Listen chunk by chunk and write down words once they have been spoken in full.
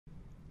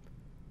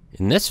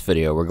In this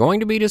video, we're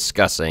going to be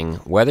discussing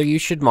whether you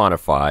should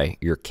modify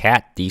your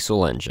CAT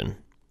diesel engine.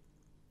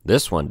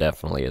 This one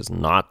definitely is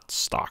not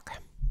stock.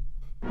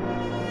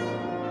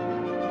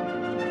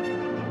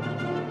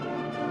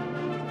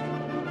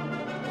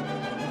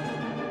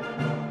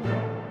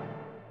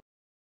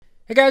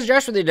 Hey guys,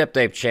 Josh with the Adept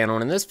Ape channel,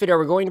 and in this video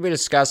we're going to be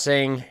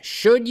discussing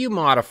should you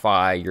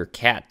modify your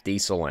CAT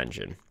diesel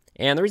engine.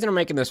 And the reason I'm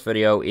making this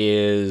video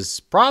is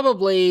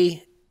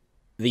probably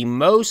the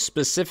most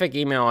specific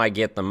email I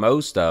get the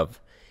most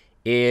of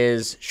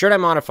is, should I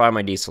modify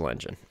my diesel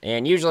engine?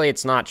 And usually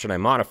it's not, should I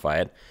modify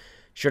it?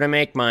 Should I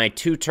make my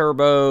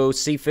 2-turbo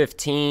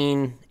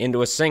C15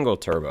 into a single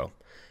turbo?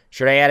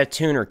 Should I add a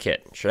tuner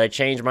kit? Should I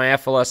change my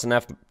FLS and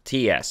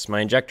FTS,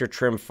 my injector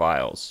trim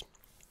files?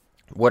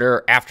 What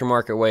are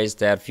aftermarket ways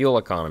to add fuel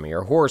economy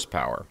or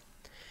horsepower?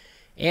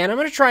 And I'm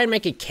going to try and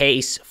make a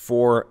case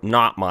for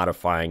not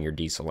modifying your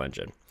diesel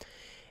engine.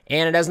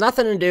 And it has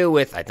nothing to do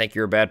with, I think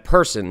you're a bad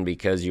person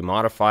because you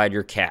modified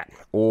your CAT,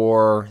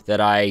 or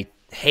that I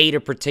hate a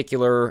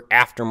particular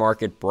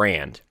aftermarket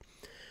brand.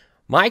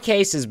 My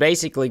case is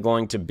basically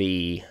going to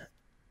be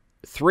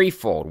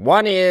threefold.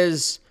 One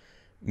is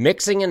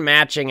mixing and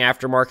matching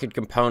aftermarket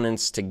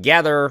components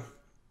together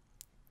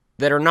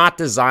that are not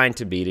designed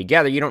to be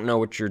together. You don't know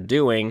what you're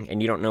doing,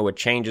 and you don't know what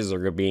changes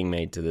are being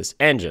made to this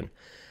engine.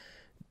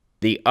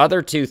 The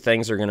other two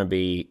things are going to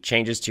be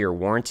changes to your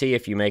warranty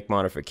if you make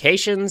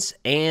modifications,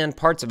 and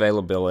parts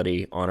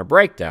availability on a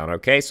breakdown,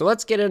 okay? So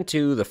let's get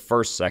into the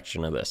first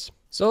section of this.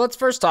 So let's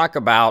first talk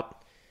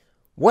about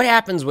what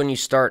happens when you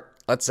start,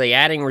 let's say,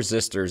 adding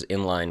resistors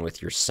in line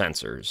with your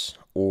sensors,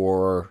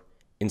 or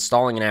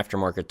installing an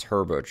aftermarket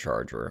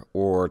turbocharger,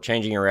 or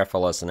changing your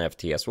FLS and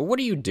FTS. Well, what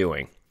are you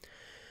doing?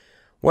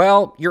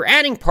 Well, you're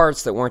adding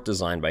parts that weren't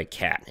designed by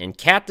CAT, and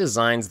CAT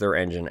designs their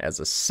engine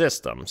as a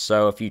system.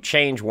 So if you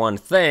change one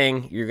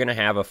thing, you're going to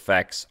have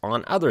effects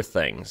on other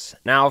things.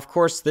 Now, of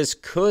course, this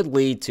could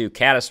lead to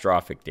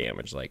catastrophic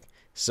damage, like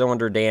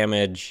cylinder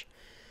damage,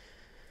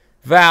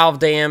 valve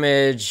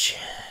damage,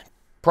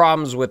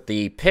 problems with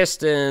the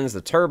pistons,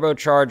 the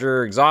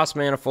turbocharger, exhaust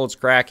manifolds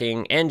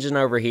cracking, engine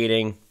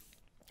overheating.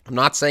 I'm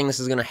not saying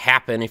this is going to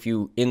happen if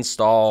you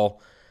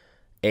install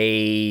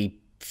a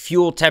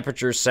fuel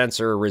temperature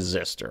sensor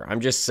resistor.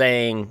 I'm just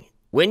saying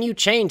when you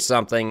change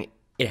something,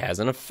 it has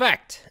an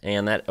effect,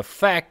 and that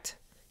effect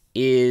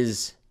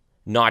is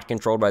not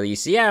controlled by the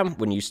ECM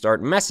when you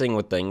start messing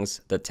with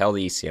things that tell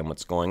the ECM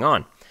what's going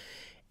on.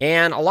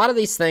 And a lot of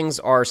these things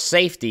are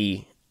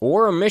safety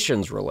or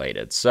emissions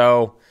related.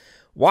 So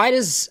why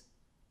does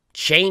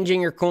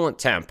changing your coolant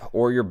temp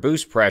or your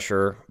boost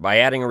pressure by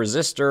adding a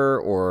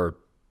resistor or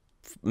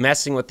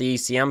messing with the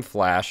ECM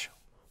flash,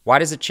 why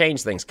does it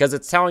change things? Because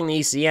it's telling the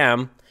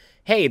ECM,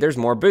 hey, there's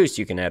more boost,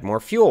 you can add more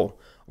fuel,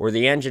 or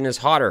the engine is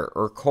hotter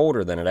or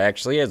colder than it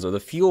actually is, or the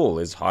fuel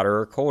is hotter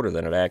or colder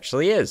than it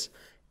actually is.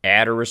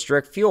 Add or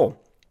restrict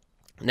fuel.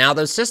 Now,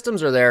 those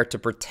systems are there to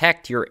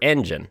protect your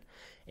engine,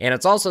 and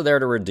it's also there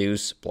to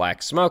reduce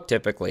black smoke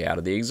typically out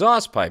of the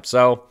exhaust pipe.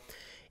 So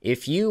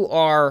if you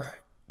are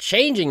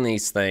changing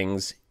these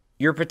things,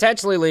 you're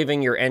potentially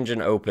leaving your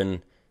engine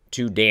open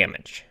to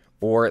damage,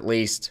 or at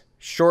least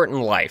shorten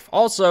life.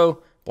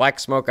 Also, black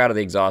smoke out of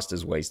the exhaust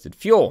is wasted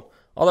fuel.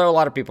 Although a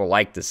lot of people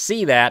like to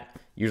see that,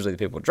 usually the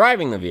people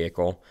driving the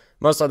vehicle,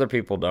 most other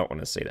people don't want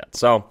to see that.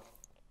 So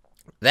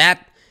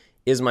that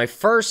is my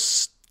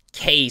first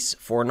case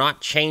for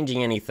not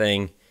changing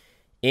anything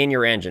in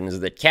your engine, is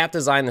that CAT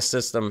designed the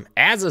system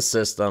as a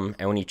system,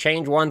 and when you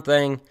change one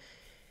thing,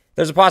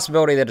 there's a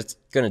possibility that it's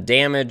going to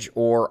damage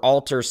or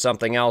alter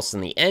something else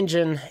in the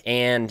engine,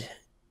 and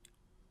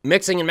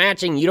mixing and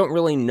matching, you don't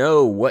really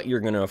know what you're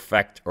going to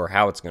affect or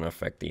how it's going to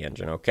affect the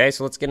engine, okay?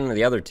 So let's get into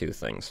the other two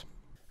things.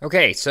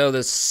 Okay, so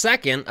the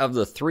second of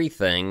the three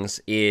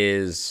things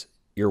is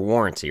your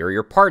warranty, or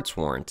your parts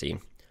warranty.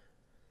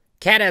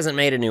 CAT hasn't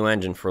made a new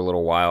engine for a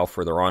little while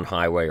for their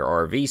on-highway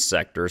or RV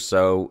sector,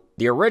 so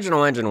the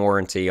original engine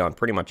warranty on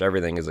pretty much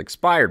everything is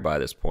expired by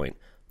this point.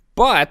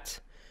 But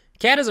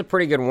CAT has a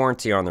pretty good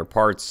warranty on their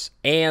parts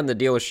and the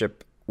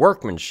dealership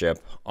workmanship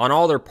on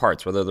all their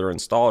parts, whether they're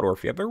installed or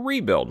if you have a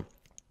rebuild.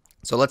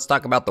 So let's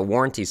talk about the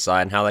warranty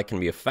side and how that can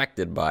be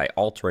affected by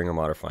altering or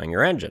modifying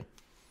your engine.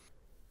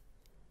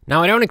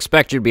 Now, I don't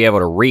expect you to be able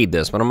to read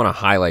this, but I'm going to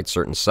highlight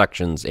certain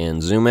sections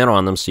and zoom in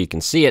on them so you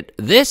can see it.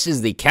 This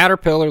is the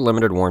Caterpillar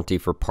Limited Warranty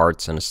for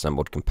parts and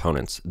assembled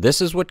components.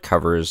 This is what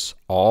covers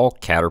all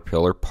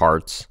Caterpillar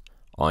parts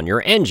on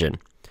your engine.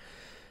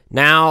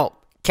 Now,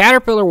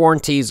 Caterpillar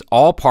warranties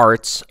all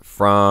parts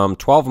from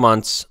 12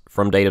 months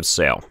from date of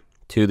sale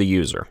to the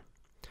user.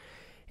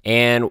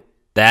 And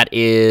that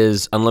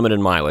is unlimited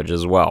mileage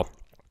as well.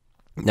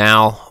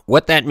 Now,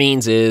 what that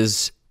means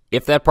is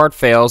if that part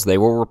fails, they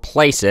will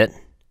replace it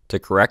to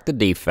correct the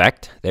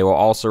defect. They will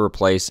also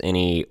replace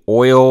any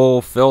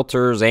oil,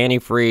 filters,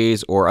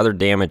 antifreeze, or other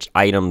damaged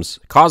items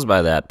caused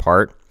by that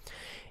part,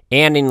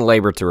 and any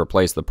labor to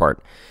replace the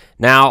part.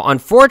 Now,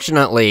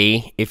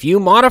 unfortunately, if you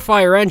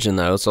modify your engine,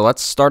 though, so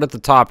let's start at the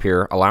top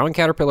here, allowing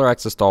Caterpillar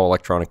access to all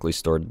electronically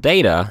stored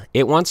data,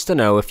 it wants to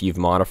know if you've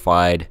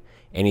modified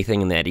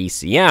anything in that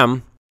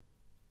ECM.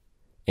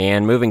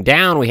 And moving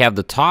down, we have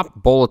the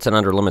top bulletin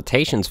under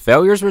limitations,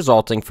 failures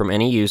resulting from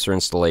any use or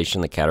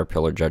installation the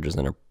Caterpillar judges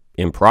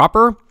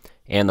improper.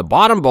 And the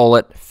bottom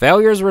bullet,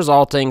 failures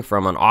resulting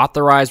from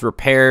unauthorized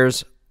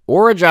repairs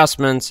or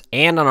adjustments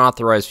and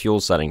unauthorized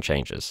fuel setting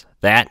changes.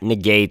 That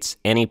negates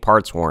any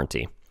parts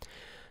warranty.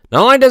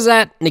 Not only does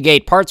that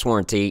negate parts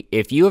warranty,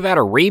 if you have had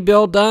a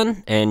rebuild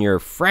done and your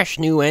fresh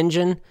new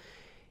engine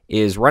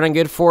is running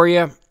good for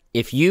you,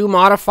 if you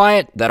modify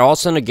it, that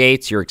also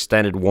negates your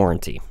extended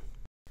warranty.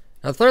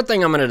 Now, the third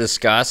thing I'm going to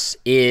discuss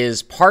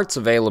is parts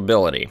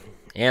availability.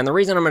 And the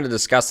reason I'm going to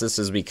discuss this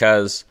is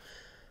because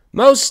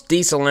most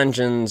diesel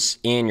engines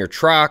in your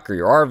truck or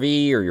your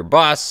RV or your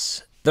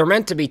bus, they're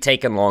meant to be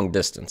taken long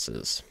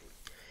distances.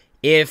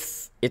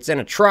 If it's in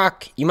a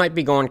truck, you might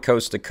be going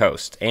coast to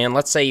coast. And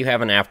let's say you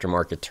have an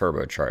aftermarket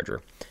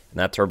turbocharger, and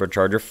that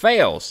turbocharger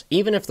fails.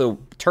 Even if the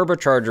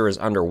turbocharger is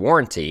under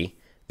warranty,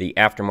 the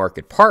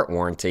aftermarket part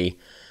warranty,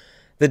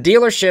 the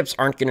dealerships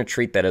aren't going to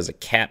treat that as a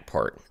CAT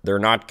part. They're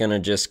not going to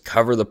just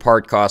cover the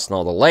part cost and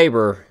all the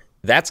labor.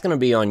 That's going to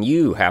be on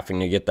you having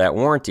to get that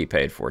warranty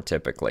paid for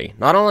typically.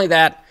 Not only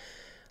that,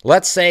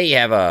 let's say you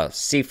have a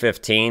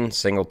C15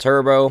 single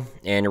turbo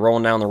and you're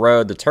rolling down the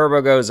road, the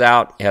turbo goes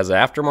out, it has an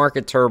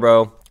aftermarket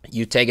turbo,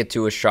 you take it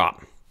to a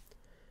shop.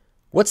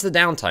 What's the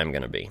downtime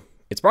going to be?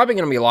 It's probably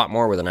going to be a lot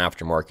more with an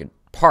aftermarket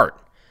part.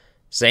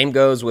 Same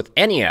goes with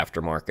any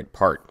aftermarket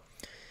part.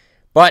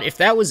 But if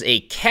that was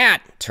a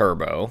CAT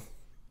turbo,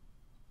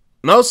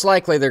 most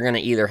likely they're going to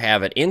either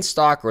have it in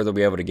stock or they'll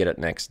be able to get it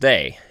next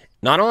day.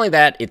 Not only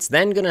that, it's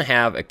then going to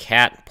have a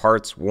CAT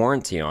parts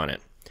warranty on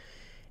it.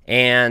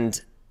 And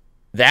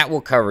that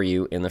will cover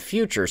you in the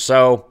future.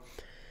 So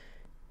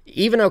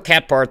even though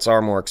CAT parts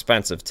are more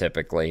expensive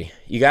typically,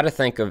 you got to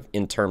think of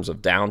in terms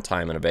of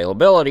downtime and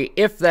availability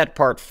if that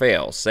part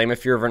fails. Same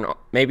if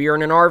maybe you're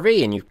in an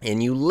RV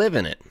and you live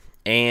in it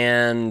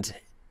and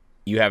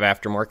you have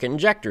aftermarket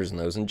injectors and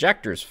those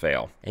injectors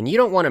fail. And you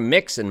don't want to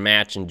mix and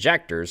match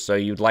injectors, so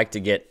you'd like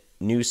to get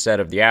new set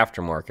of the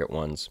aftermarket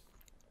ones.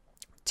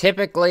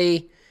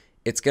 Typically,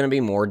 it's going to be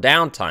more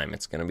downtime.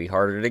 It's going to be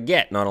harder to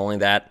get. Not only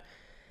that,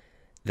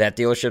 that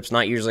dealership's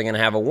not usually going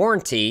to have a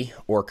warranty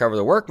or cover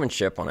the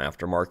workmanship on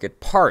aftermarket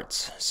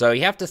parts. So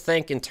you have to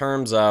think in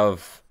terms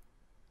of,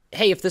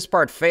 hey, if this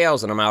part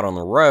fails and I'm out on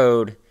the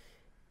road,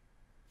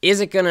 is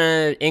it going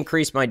to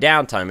increase my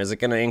downtime? Is it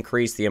going to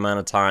increase the amount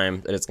of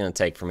time that it's going to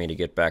take for me to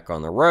get back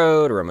on the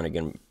road, or am I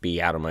going to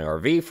be out of my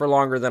RV for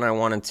longer than I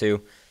wanted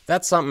to?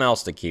 That's something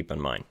else to keep in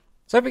mind.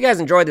 So I hope you guys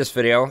enjoyed this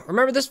video.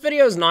 Remember, this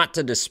video is not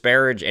to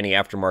disparage any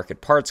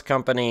aftermarket parts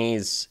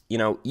companies. You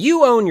know,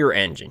 you own your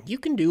engine. You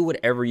can do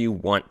whatever you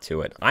want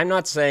to it. I'm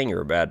not saying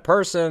you're a bad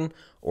person,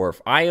 or if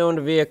I owned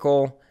a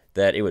vehicle,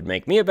 that it would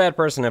make me a bad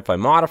person if I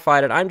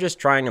modified it. I'm just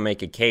trying to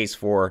make a case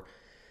for,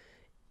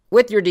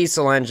 with your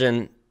diesel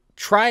engine,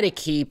 try to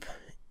keep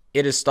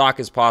it as stock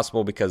as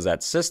possible because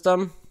that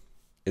system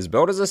is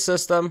built as a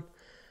system.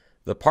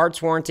 The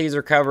parts warranties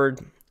are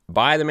covered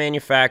by the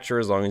manufacturer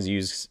as long as you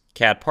use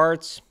CAT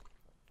parts,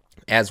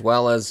 as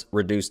well as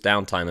reduced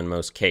downtime in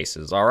most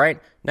cases. All right,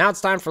 now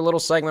it's time for a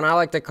little segment I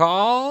like to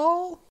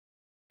call...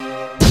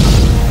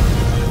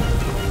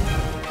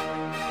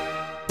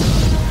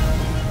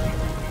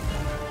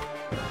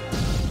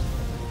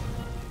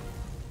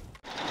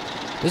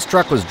 This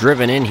truck was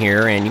driven in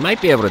here, and you might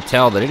be able to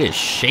tell that it is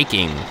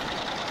shaking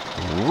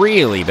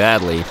really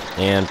badly,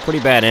 and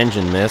pretty bad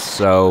engine miss,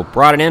 so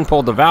brought it in,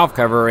 pulled the valve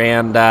cover,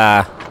 and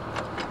that's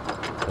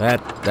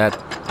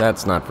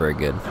not very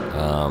good.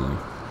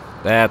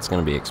 That's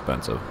going to be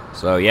expensive.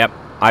 So, yep,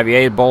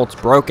 IVA bolts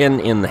broken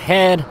in the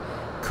head,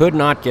 could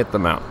not get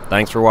them out.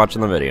 Thanks for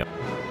watching the video.